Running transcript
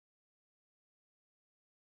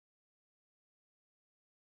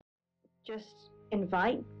Just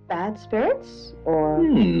invite bad spirits, or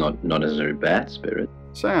Not necessarily bad spirit.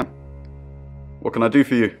 Sam, what can I do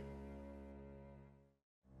for you?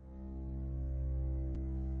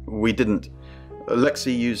 We didn't.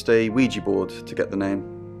 Lexie used a Ouija board to get the name.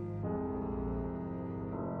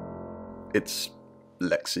 It's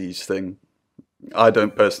Lexie's thing. I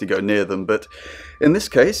don't personally go near them, but in this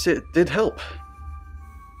case, it did help.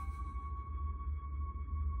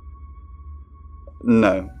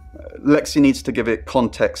 No. Lexie needs to give it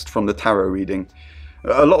context from the tarot reading.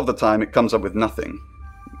 A lot of the time, it comes up with nothing.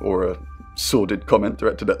 Or a sordid comment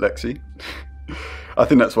directed at Lexie. I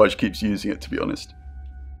think that's why she keeps using it, to be honest.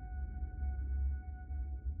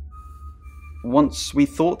 Once we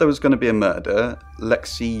thought there was going to be a murder,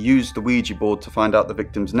 Lexie used the Ouija board to find out the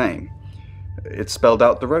victim's name. It spelled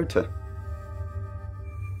out the rota.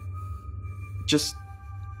 Just...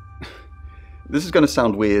 This is going to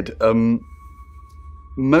sound weird.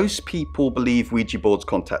 Most people believe Ouija boards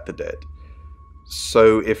contact the dead.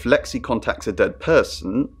 So if Lexie contacts a dead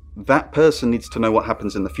person, that person needs to know what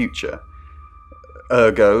happens in the future.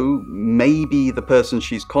 Ergo, maybe the person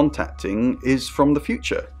she's contacting is from the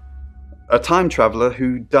future. A time traveller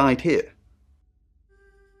who died here.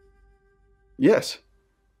 Yes.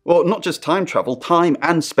 Well, not just time travel, time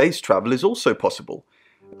and space travel is also possible.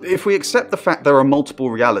 If we accept the fact there are multiple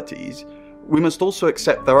realities, we must also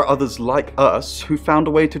accept there are others like us who found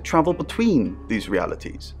a way to travel between these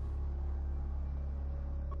realities.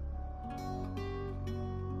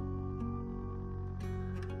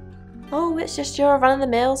 Oh, it's just your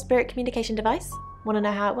run-of-the-mill spirit communication device? Want to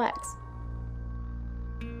know how it works?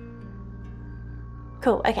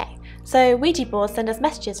 Cool, okay. So Ouija boards send us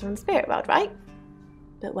messages from the spirit world, right?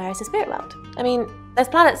 But where is the spirit world? I mean, there's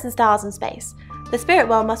planets and stars in space. The spirit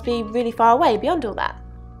world must be really far away beyond all that.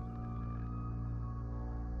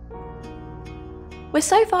 With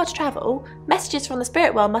so far to travel, messages from the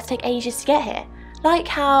spirit world must take ages to get here. Like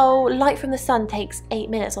how light from the sun takes 8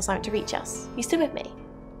 minutes or something to reach us. You still with me?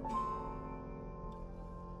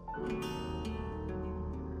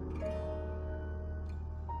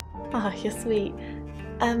 Oh, you're sweet.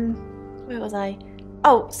 Where was I?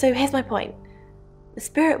 Oh, so here's my point. The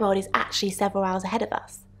spirit world is actually several hours ahead of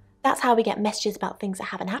us. That's how we get messages about things that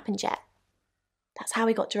haven't happened yet. That's how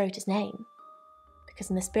we got Dorota's name. Because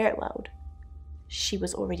in the spirit world, she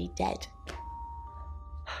was already dead.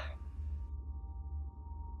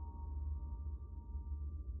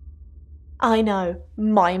 I know,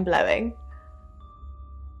 mind-blowing.